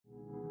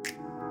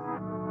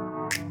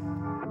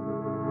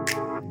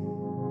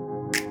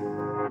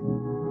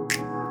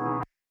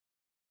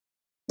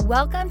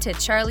Welcome to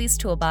Charlie's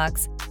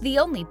Toolbox, the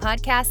only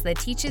podcast that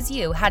teaches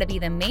you how to be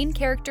the main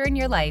character in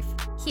your life.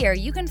 Here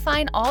you can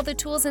find all the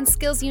tools and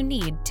skills you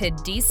need to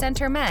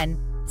decenter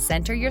men,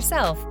 center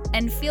yourself,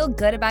 and feel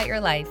good about your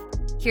life.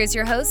 Here's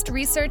your host,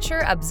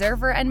 researcher,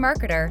 observer, and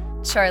marketer,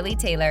 Charlie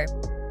Taylor.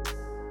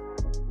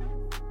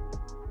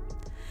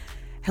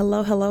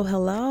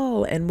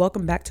 Hello, and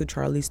welcome back to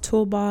Charlie's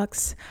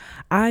Toolbox.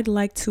 I'd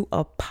like to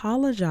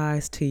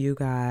apologize to you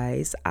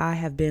guys. I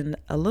have been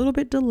a little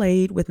bit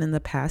delayed within the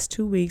past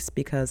 2 weeks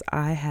because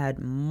I had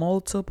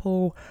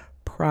multiple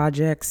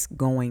projects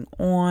going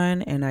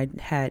on and I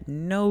had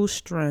no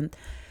strength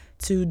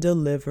to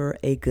deliver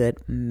a good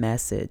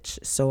message.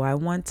 So I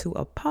want to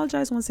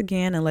apologize once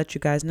again and let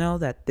you guys know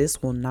that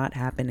this will not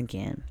happen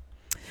again.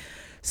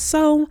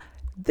 So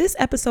this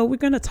episode, we're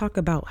going to talk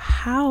about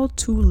how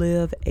to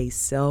live a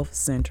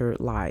self-centered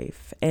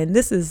life. And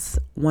this is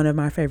one of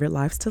my favorite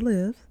lives to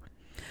live.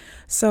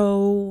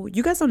 So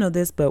you guys don't know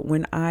this, but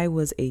when I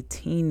was a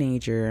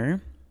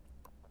teenager,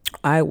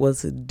 I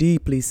was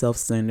deeply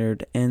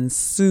self-centered and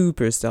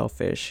super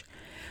selfish.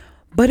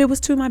 But it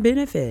was to my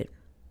benefit.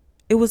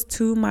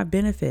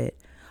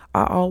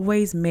 I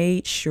always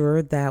made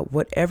sure that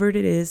whatever it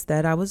is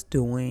that I was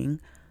doing,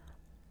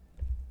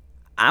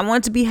 I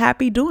wanted to be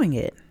happy doing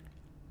it.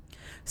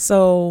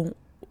 So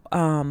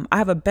I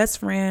have a best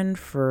friend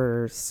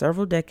for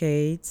several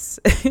decades,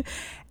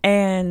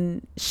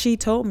 and she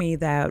told me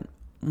that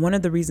one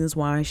of the reasons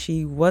why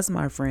she was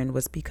my friend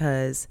was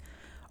because,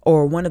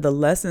 or one of the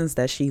lessons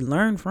that she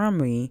learned from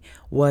me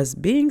was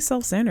being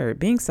self-centered,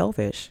 being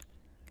selfish.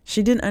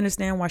 She didn't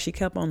understand why she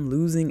kept on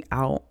losing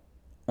out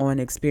on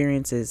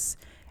experiences.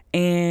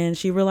 And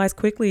she realized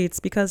quickly it's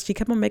because she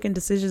kept on making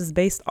decisions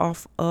based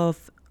off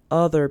of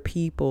other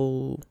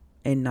people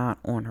and not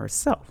on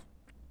herself.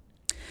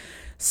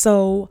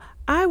 So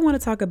I want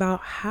to talk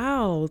about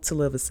how to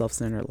live a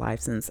self-centered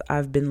life since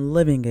I've been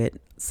living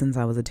it since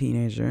I was a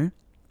teenager.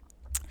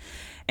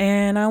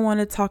 And I want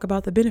to talk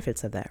about the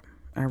benefits of that.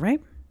 All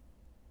right.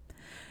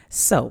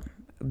 So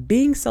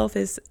being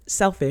selfish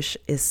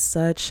is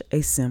such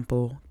a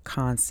simple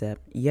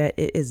concept, yet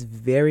it is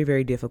very,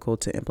 very difficult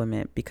to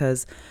implement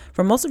because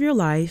for most of your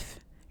life,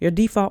 your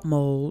default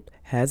mode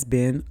has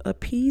been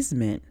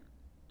appeasement.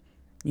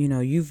 You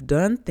know, you've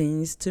done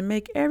things to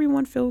make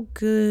everyone feel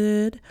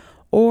good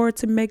or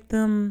to make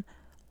them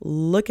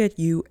look at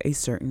you a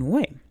certain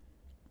way.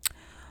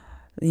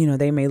 You know,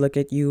 they may look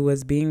at you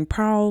as being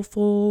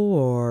powerful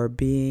or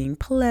being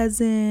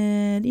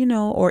pleasant,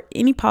 or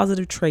any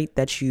positive trait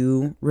that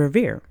you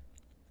revere.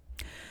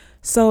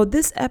 So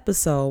this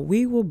episode,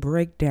 we will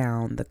break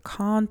down the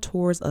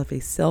contours of a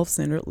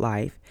self-centered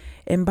life.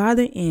 And by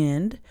the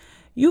end,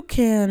 you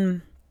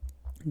can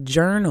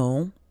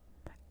journal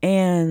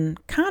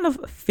and kind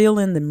of fill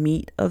in the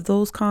meat of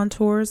those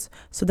contours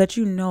so that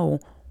you know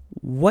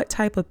what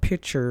type of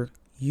picture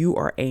you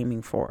are aiming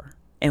for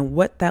and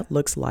what that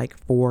looks like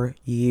for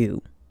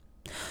you.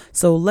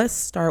 So let's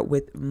start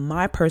with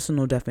my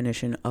personal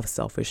definition of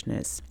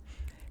selfishness.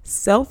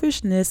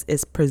 Selfishness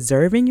is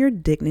preserving your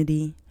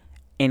dignity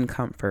and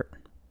comfort.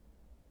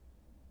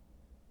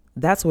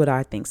 That's what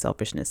I think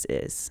selfishness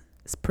is.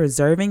 It's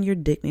preserving your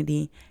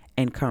dignity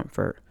and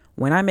comfort.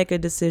 When I make a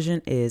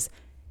decision is,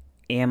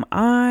 am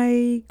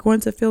I going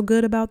to feel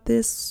good about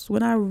this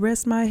when I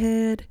rest my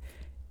head?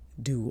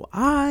 Do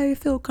I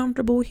feel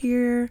comfortable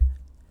here?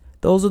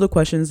 Those are the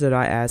questions that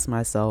I ask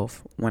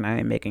myself when I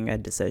am making a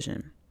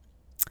decision.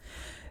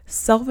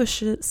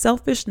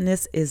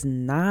 Selfishness is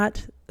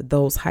not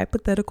those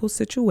hypothetical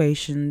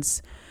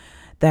situations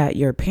that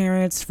your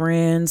parents,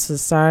 friends,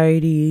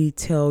 society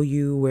tell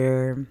you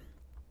where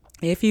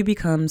if you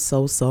become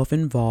so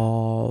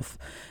self-involved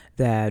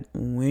that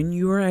when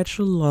you are at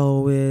your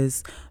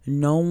lowest,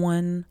 no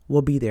one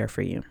will be there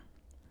for you.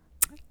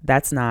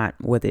 That's not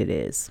what it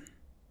is.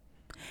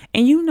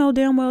 And you know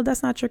damn well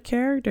that's not your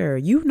character.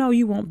 You know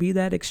you won't be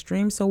that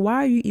extreme. So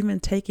why are you even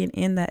taking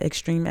in that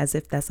extreme as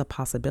if that's a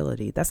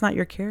possibility? That's not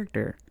your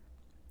character.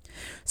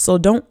 So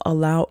don't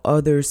allow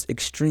others'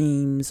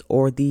 extremes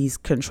or these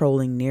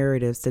controlling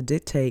narratives to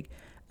dictate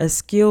a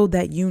skill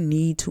that you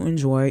need to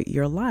enjoy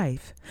your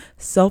life.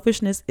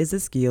 Selfishness is a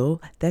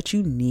skill that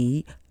you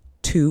need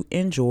to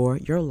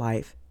enjoy your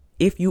life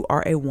if you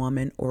are a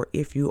woman or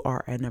if you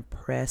are an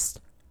oppressed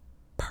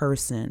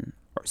person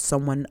or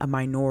someone, a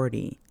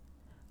minority.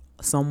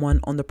 Someone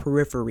on the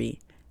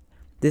periphery.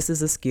 This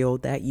is a skill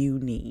that you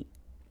need.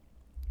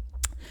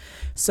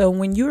 So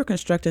when you are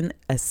constructing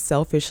a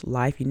selfish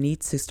life, you need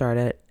to start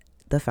at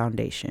the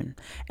foundation.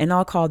 And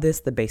I'll call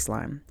this the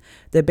baseline.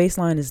 The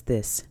baseline is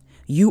this.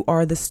 You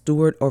are the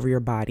steward over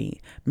your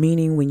body,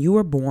 meaning when you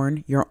were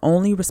born, your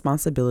only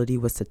responsibility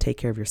was to take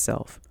care of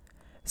yourself.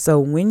 So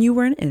when you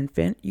were an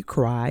infant, you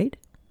cried,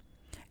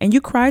 and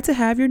you cried to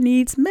have your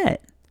needs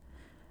met.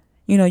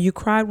 You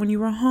cried when you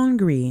were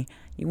hungry,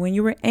 when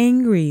you were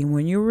angry,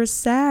 when you were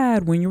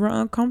sad, when you were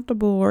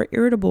uncomfortable or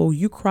irritable,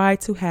 you cried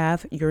to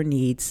have your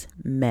needs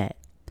met.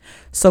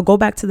 So go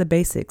back to the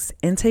basics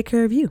and take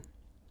care of you.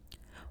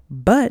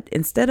 But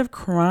instead of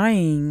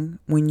crying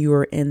when you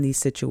are in these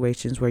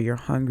situations where you're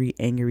hungry,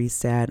 angry,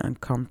 sad,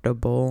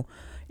 uncomfortable,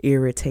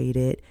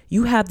 irritated,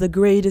 you have the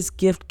greatest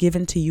gift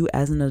given to you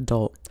as an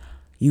adult.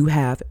 You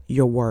have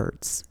your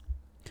words.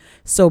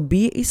 So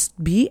be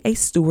a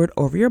steward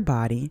over your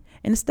body.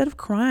 And instead of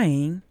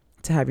crying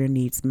to have your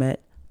needs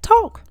met,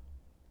 talk.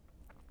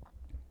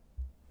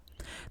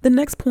 The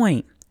next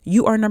point,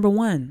 you are number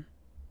one.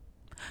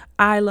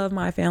 I love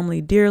my family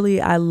dearly.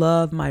 I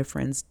love my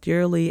friends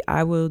dearly.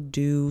 I will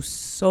do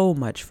so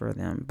much for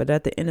them. But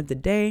at the end of the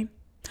day,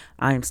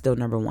 I am still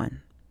number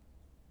one.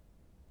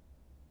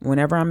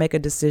 Whenever I make a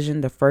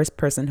decision, the first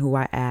person who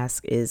I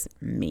ask is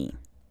me.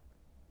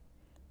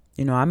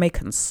 I may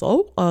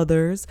consult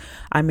others.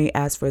 I may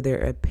ask for their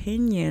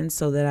opinion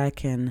so that I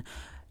can,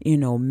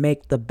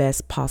 make the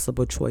best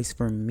possible choice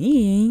for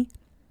me.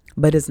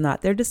 But it's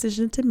not their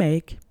decision to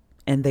make.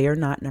 And they are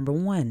not number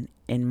one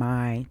in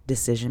my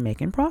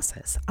decision-making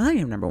process. I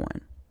am number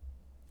one.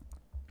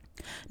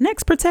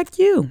 Next, protect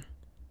you.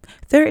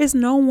 There is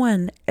no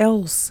one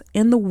else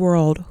in the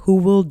world who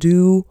will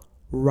do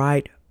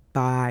right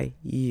by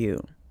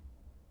you.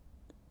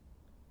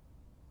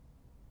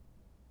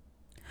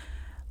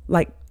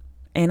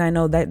 And I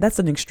know that that's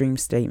an extreme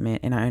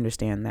statement, and I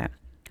understand that.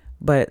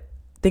 But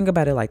think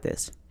about it like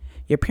this.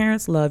 Your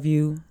parents love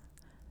you.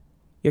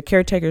 Your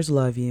caretakers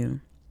love you.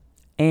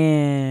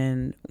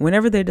 And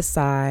whenever they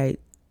decide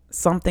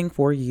something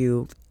for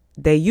you,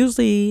 they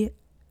usually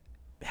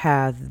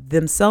have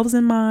themselves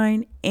in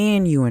mind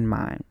and you in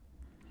mind.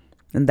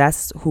 And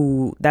that's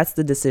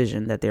the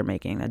decision that they're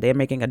making. They're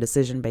making a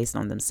decision based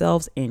on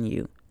themselves and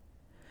you.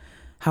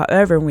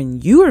 However,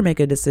 when you are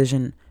making a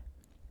decision,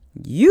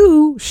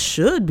 you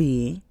should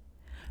be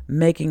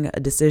making a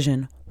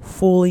decision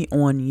fully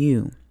on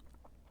you.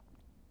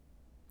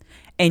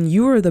 And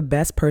you are the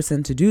best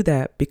person to do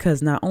that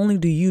because not only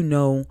do you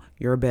know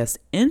your best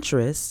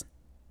interests,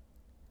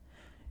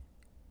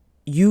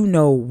 you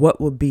know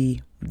what will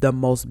be the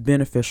most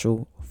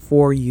beneficial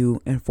for you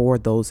and for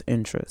those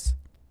interests.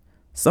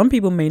 Some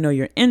people may know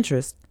your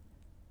interests,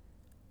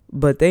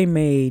 but they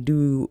may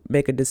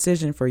make a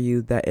decision for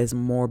you that is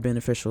more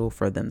beneficial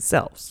for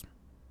themselves.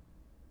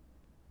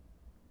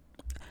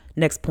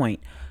 Next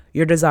point,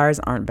 your desires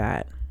aren't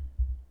bad.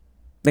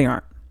 They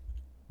aren't.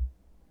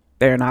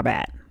 They're not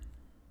bad.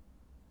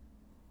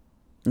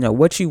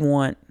 What you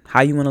want,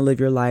 how you want to live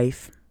your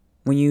life,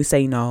 when you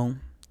say no,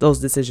 those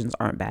decisions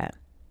aren't bad.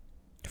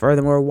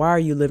 Furthermore, why are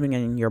you living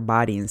in your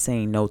body and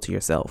saying no to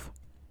yourself?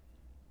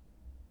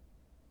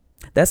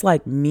 That's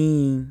like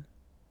me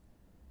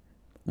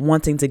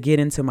wanting to get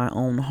into my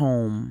own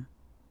home,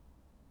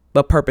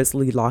 but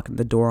purposely locking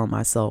the door on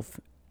myself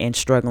and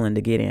struggling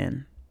to get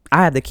in.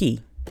 I have the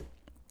key.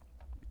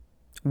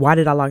 Why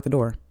did I lock the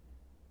door?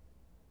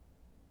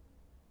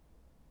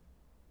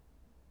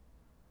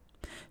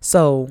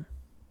 So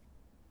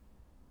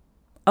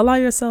allow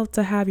yourself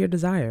to have your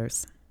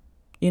desires.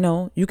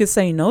 You can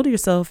say no to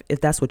yourself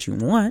if that's what you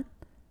want,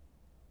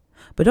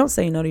 but don't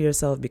say no to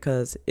yourself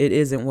because it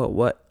isn't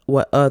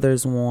what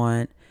others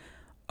want,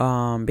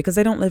 because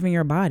they don't live in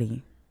your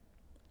body.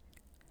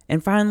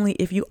 And finally,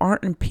 if you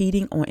aren't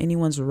impeding on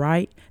anyone's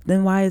right,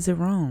 then why is it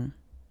wrong?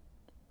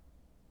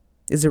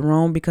 Is it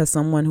wrong because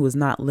someone who is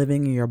not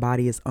living in your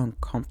body is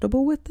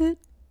uncomfortable with it?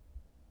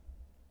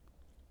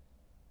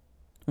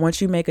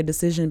 Once you make a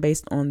decision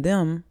based on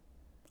them,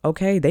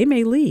 okay, they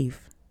may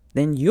leave.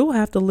 Then you'll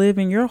have to live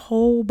in your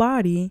whole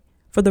body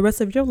for the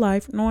rest of your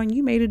life knowing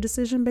you made a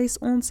decision based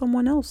on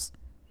someone else.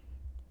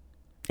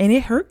 And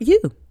it hurt you.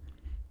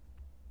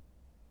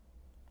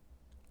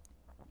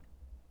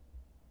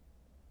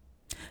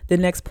 The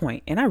next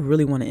point, and I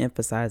really want to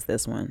emphasize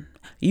this one.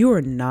 You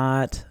are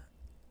not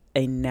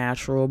a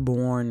natural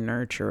born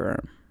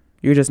nurturer.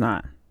 You're just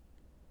not.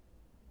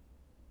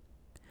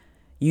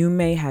 You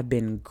may have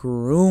been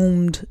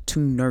groomed to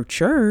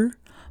nurture,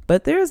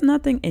 but there's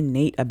nothing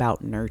innate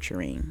about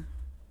nurturing.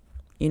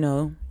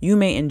 You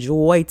may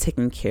enjoy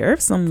taking care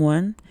of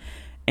someone,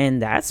 and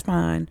that's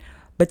fine,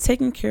 but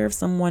taking care of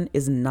someone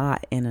is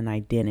not in an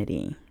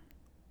identity.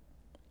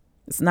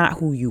 It's not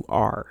who you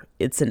are.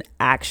 It's an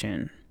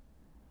action.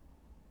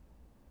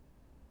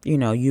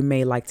 You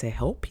may like to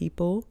help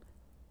people,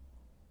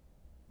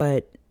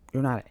 but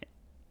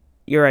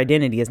your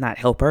identity is not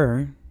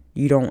helper.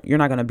 You're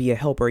not going to be a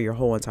helper your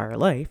whole entire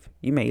life.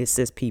 You may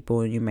assist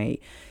people and you may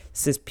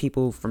assist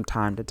people from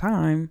time to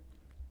time,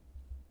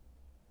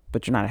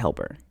 but you're not a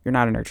helper. You're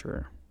not a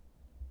nurturer.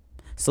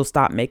 So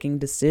stop making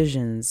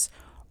decisions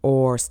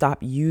or stop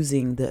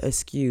using the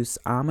excuse,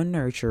 I'm a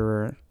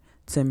nurturer,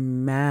 to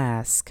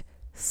mask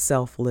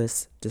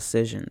selfless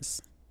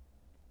decisions.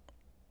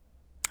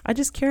 I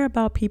just care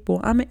about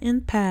people. I'm an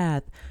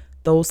empath.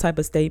 Those type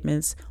of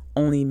statements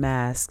only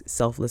mask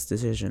selfless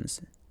decisions.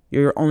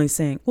 You're only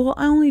saying, well,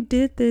 I only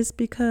did this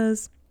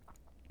because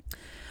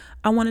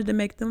I wanted to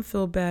make them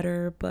feel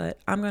better, but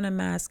I'm going to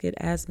mask it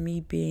as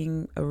me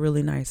being a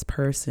really nice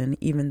person,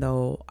 even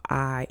though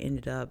I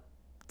ended up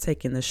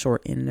taking the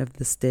short end of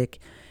the stick.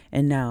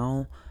 And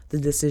now the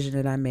decision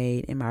that I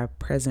made in my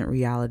present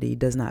reality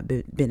does not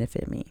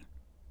benefit me.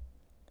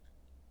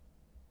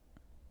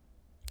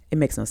 It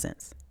makes no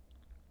sense.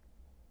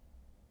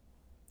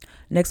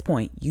 Next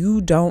point, you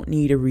don't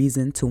need a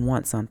reason to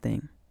want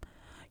something.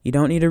 You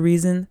don't need a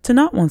reason to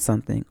not want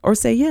something, or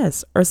say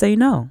yes or say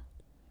no.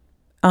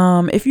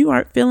 If you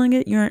aren't feeling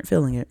it, you aren't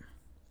feeling it.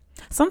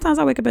 Sometimes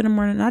I wake up in the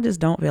morning and I just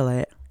don't feel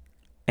it.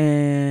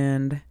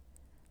 And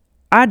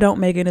I don't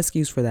make an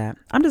excuse for that.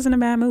 I'm just in a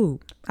bad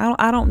mood.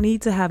 I don't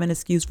need to have an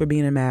excuse for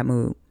being in a bad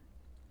mood.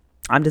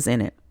 I'm just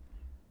in it.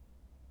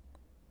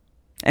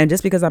 And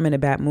just because I'm in a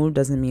bad mood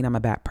doesn't mean I'm a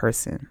bad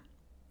person.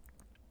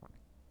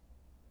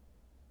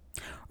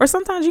 Or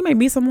sometimes you may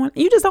meet someone,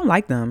 you just don't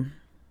like them.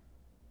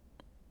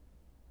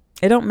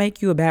 It don't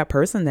make you a bad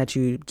person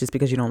just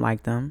because you don't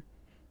like them.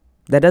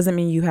 That doesn't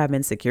mean you have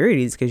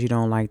insecurities because you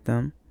don't like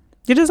them.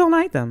 You just don't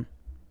like them.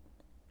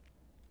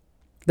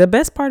 The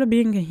best part of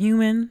being a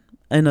human,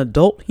 an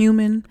adult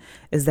human,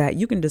 is that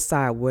you can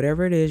decide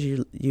whatever it is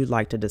you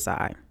like to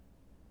decide.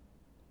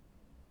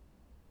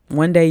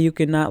 One day you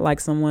can not like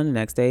someone, the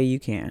next day you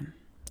can.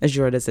 It's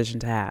your decision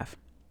to have.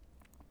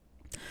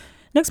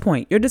 Next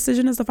point, your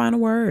decision is the final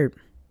word.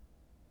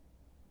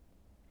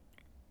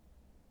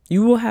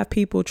 You will have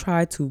people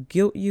try to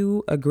guilt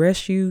you,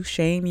 aggress you,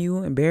 shame you,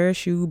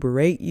 embarrass you,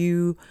 berate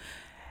you.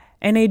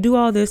 And they do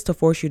all this to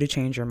force you to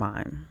change your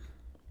mind.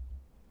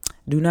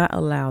 Do not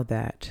allow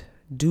that.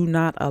 Do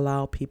not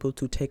allow people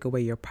to take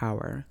away your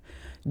power.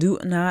 Do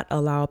not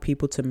allow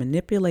people to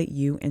manipulate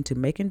you into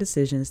making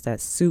decisions that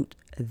suit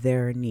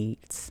their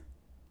needs.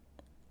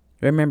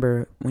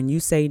 Remember, when you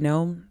say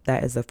no,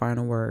 that is the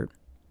final word.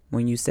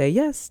 When you say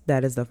yes,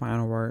 that is the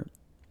final word.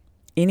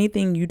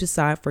 Anything you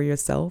decide for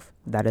yourself,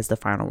 that is the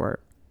final word.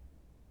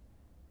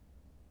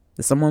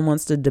 If someone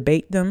wants to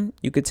debate them,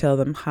 you could tell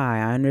them, hi,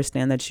 I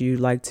understand that you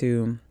like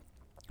to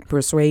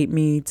persuade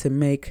me to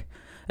make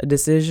a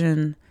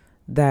decision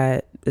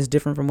that is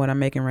different from what I'm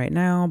making right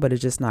now, but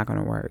it's just not going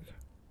to work.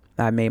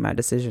 I made my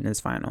decision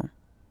is final.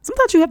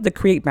 Sometimes you have to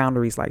create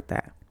boundaries like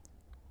that.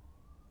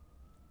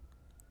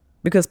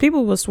 Because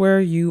people will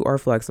swear you are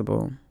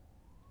flexible.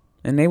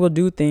 And they will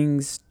do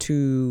things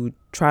to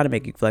try to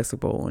make you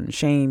flexible and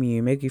shame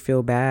you, make you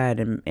feel bad,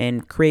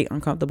 and create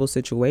uncomfortable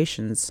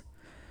situations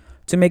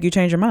to make you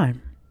change your mind.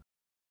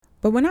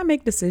 But when I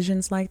make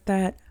decisions like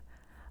that,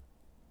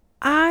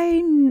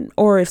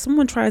 or if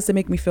someone tries to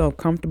make me feel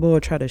uncomfortable or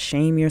try to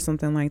shame me or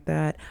something like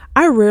that,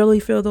 I rarely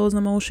feel those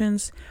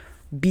emotions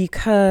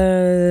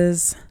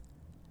because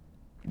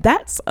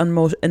that's an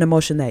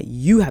emotion that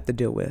you have to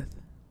deal with.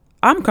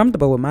 I'm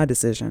comfortable with my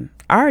decision.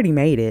 I already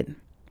made it.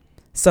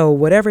 So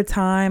whatever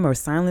time or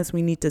silence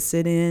we need to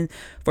sit in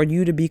for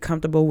you to be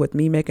comfortable with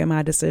me making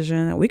my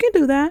decision, we can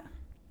do that.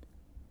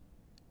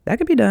 That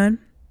could be done.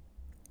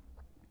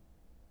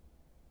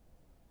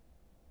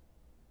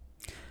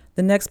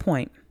 The next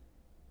point,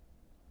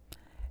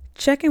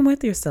 check in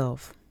with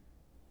yourself.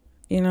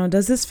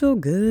 Does this feel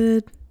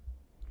good?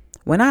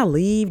 When I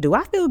leave, do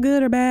I feel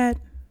good or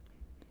bad?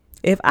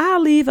 If I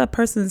leave a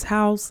person's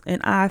house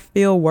and I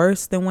feel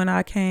worse than when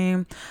I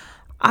came,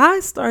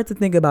 I start to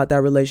think about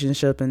that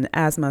relationship and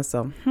ask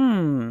myself,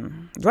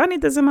 do I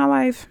need this in my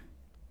life?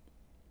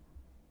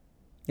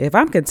 If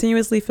I'm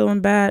continuously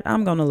feeling bad,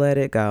 I'm going to let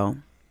it go.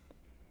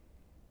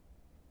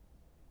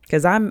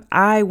 Because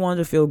I want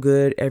to feel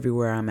good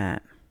everywhere I'm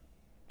at.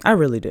 I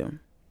really do.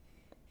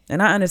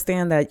 And I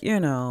understand that,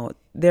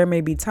 there may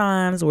be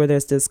times where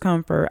there's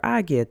discomfort.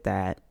 I get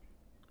that.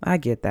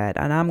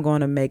 And I'm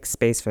going to make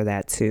space for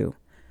that too.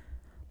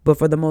 But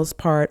for the most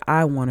part,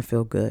 I want to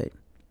feel good.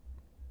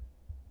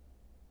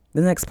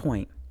 The next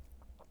point,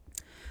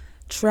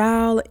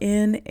 trial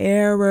and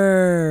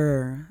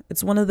error.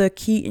 It's one of the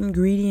key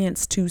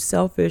ingredients to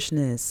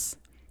selfishness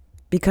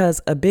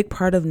because a big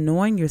part of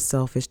knowing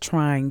yourself is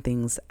trying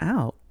things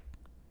out.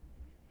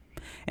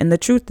 And the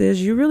truth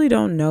is, you really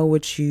don't know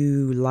what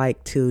you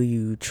like till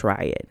you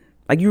try it.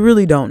 Like, you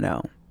really don't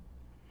know.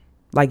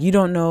 Like, you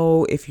don't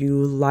know if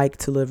you like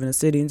to live in a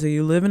city until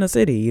you live in a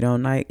city. You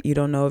don't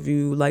know if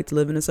you like to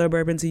live in a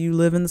suburb until you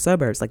live in the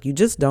suburbs. Like, you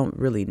just don't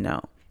really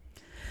know.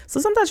 So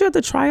sometimes you have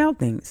to try out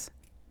things.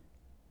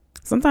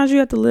 Sometimes you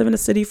have to live in a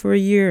city for a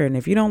year. And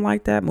if you don't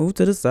like that, move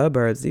to the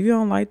suburbs. If you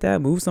don't like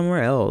that, move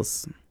somewhere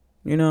else.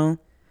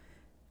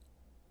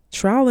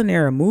 Trial and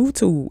error. Move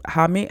to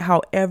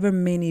however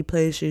many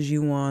places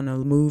you want to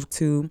move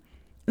to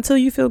until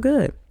you feel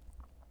good.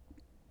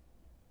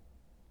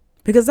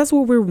 Because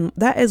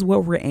that is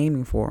what we're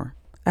aiming for.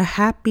 A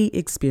happy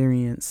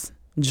experience.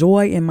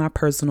 Joy in my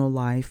personal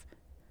life.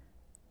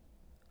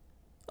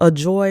 A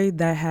joy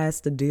that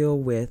has to deal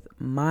with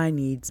my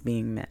needs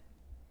being met.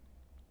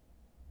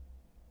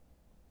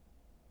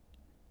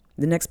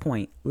 The next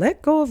point,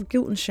 let go of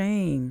guilt and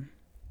shame.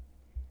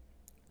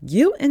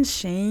 Guilt and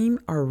shame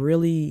are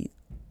really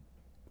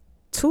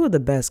two of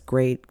the best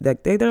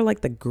they're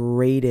like the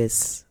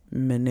greatest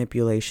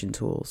manipulation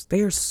tools.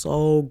 They are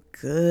so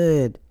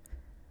good.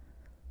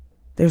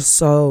 They're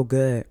so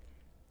good.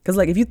 Because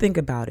if you think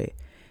about it,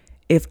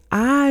 if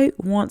I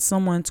want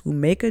someone to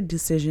make a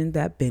decision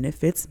that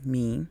benefits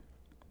me,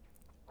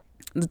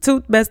 The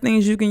two best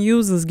things you can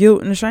use is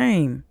guilt and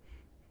shame.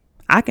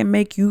 I can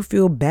make you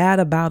feel bad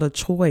about a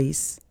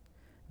choice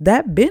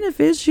that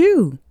benefits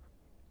you.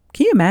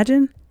 Can you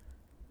imagine?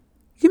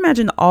 Can you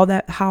imagine all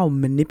that, how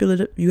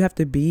manipulative you have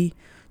to be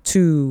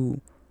to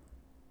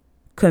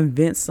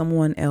convince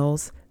someone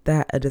else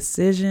that a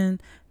decision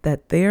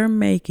that they're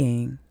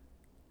making,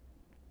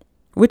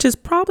 which is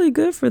probably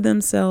good for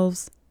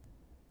themselves,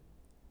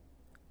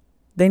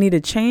 they need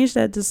to change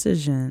that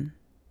decision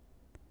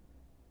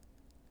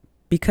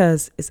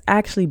because it's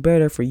actually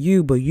better for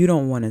you, but you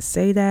don't want to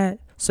say that.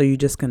 So you're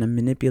just going to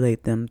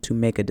manipulate them to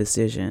make a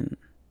decision,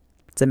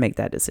 to make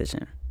that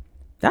decision.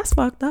 That's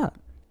fucked up.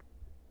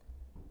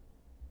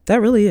 That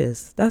really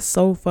is. That's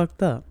so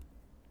fucked up.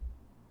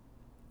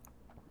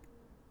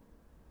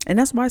 And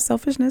that's why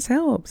selfishness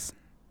helps.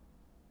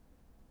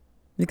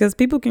 Because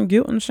people can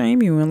guilt and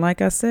shame you. And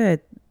like I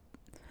said,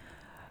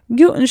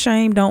 guilt and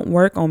shame don't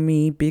work on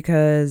me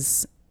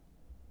because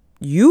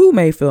you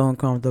may feel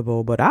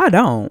uncomfortable, but I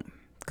don't.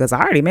 Because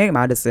I already made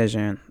my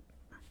decision.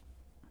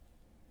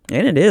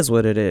 And it is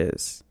what it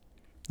is.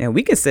 And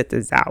we can sit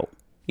this out.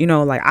 You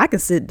know, like I can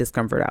sit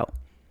discomfort out.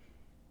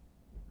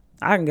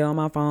 I can get on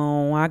my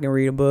phone. I can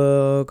read a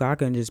book. I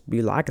can just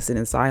be like, I can sit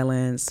in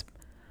silence.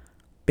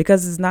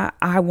 Because it's not,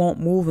 I won't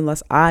move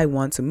unless I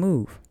want to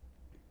move.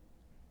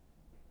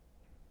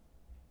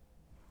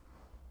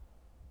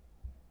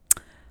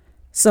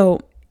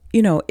 So,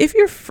 you know, if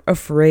you're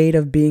afraid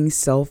of being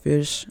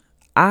selfish,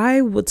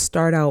 I would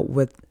start out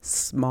with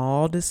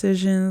small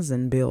decisions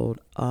and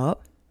build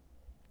up.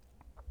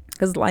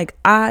 Because like,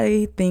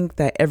 I think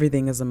that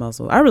everything is a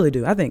muscle. I really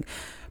do. I think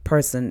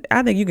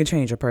you can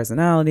change your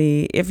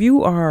personality. If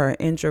you are an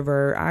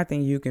introvert, I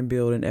think you can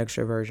build an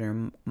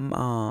extroversion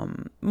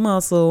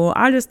muscle.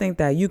 I just think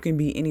that you can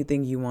be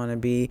anything you want to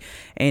be.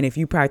 And if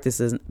you practice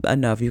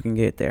enough, you can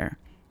get there.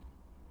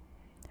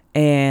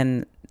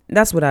 And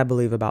that's what I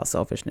believe about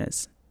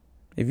selfishness.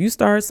 If you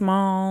start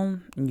small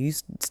and you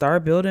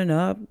start building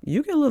up,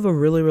 you can live a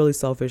really, really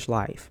selfish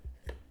life.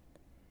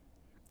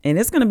 And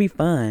it's going to be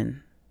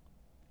fun.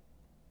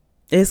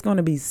 It's going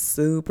to be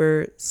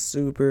super,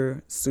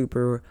 super,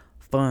 super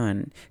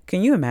fun.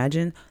 Can you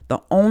imagine? The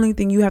only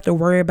thing you have to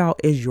worry about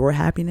is your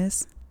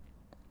happiness.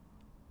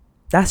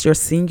 That's your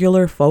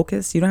singular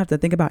focus. You don't have to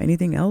think about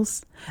anything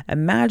else.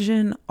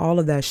 Imagine all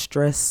of that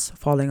stress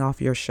falling off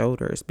your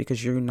shoulders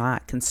because you're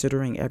not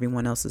considering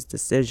everyone else's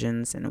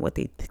decisions and what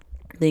they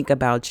think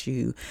about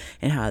you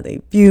and how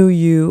they view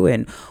you.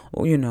 And,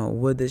 you know,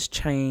 would this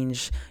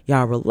change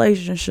your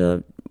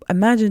relationship?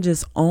 Imagine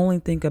just only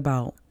thinking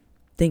about,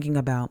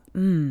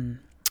 I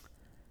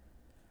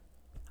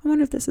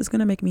wonder if this is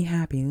going to make me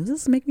happy. Does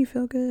this make me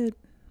feel good?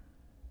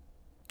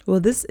 Will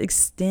this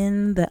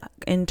extend the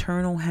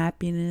internal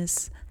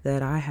happiness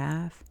that I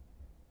have?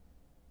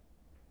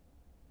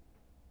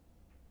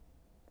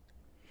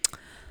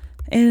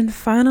 And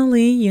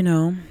finally, you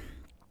know,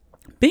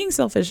 being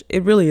selfish,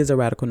 it really is a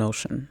radical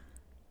notion.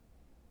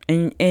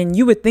 And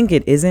you would think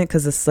it isn't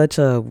because it's such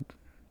a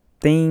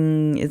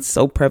thing. It's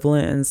so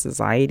prevalent in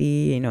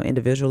society, you know,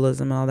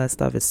 individualism and all that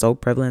stuff is so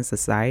prevalent in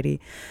society.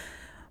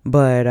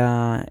 But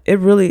it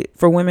really,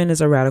 for women,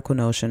 is a radical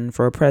notion.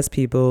 For oppressed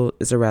people,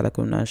 it's a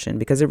radical notion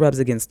because it rubs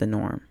against the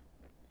norm.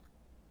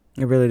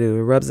 It really do.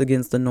 It rubs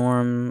against the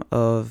norm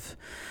of,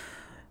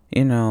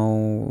 you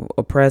know,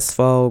 oppressed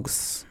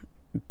folks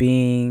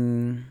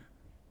being,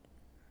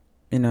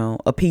 you know,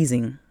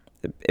 appeasing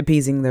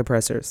the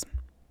oppressors.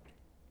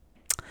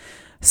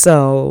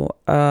 So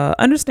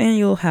understand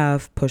you'll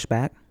have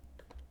pushback.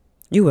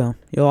 You will.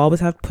 You'll always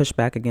have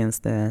pushback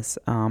against this.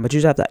 But you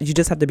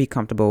just have to be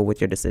comfortable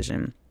with your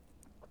decision.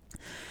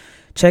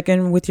 Check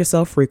in with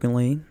yourself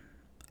frequently.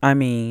 I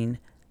mean,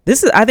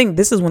 I think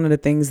this is one of the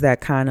things that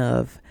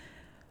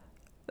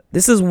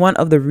this is one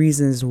of the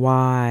reasons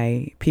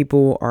why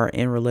people are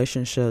in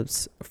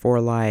relationships for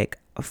like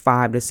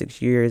 5 to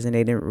 6 years and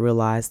they didn't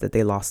realize that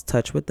they lost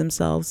touch with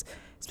themselves.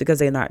 It's because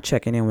they're not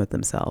checking in with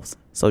themselves.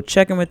 So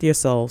check in with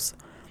yourselves.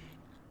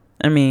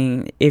 I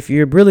mean, if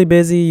you're really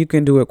busy, you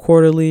can do it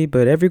quarterly,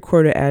 but every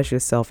quarter ask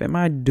yourself, am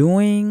I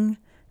doing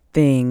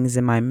things?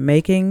 Am I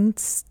making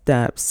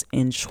steps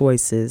and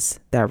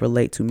choices that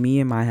relate to me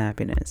and my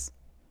happiness?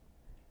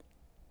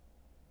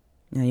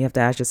 Now you have to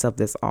ask yourself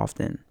this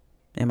often.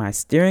 Am I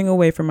steering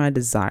away from my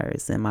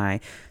desires? Am I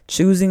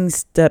choosing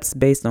steps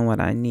based on what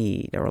I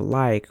need or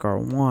like or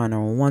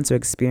want to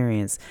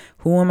experience?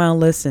 Who am I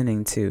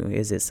listening to?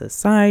 Is it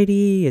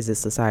society? Is it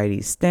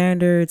society's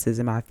standards? Is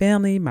it my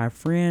family, my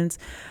friends?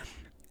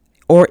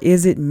 Or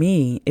is it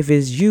me? If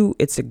it's you,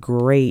 it's a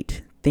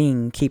great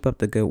thing. Keep up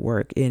the good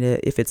work. And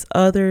if it's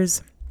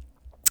others,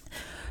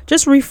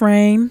 just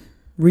reframe,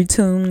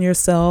 retune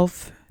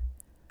yourself.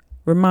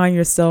 Remind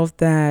yourself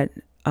that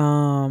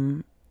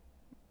only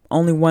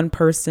one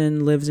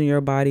person lives in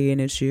your body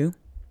and it's you.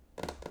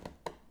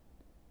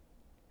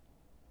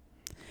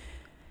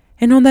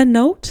 And on that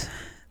note,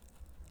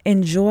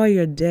 enjoy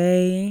your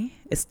day.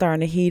 It's starting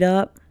to heat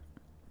up.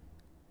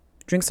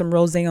 Drink some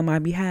rosé on my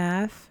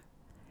behalf.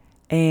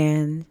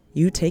 And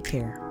you take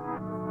care.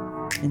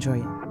 Enjoy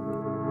it.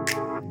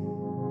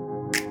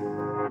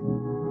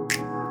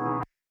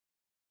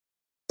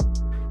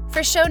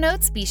 For show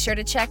notes, be sure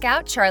to check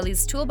out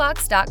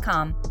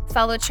charliestoolbox.com.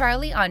 Follow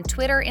Charlie on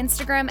Twitter,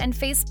 Instagram, and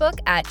Facebook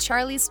at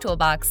Charlie's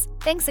Toolbox.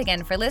 Thanks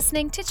again for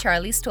listening to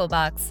Charlie's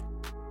Toolbox.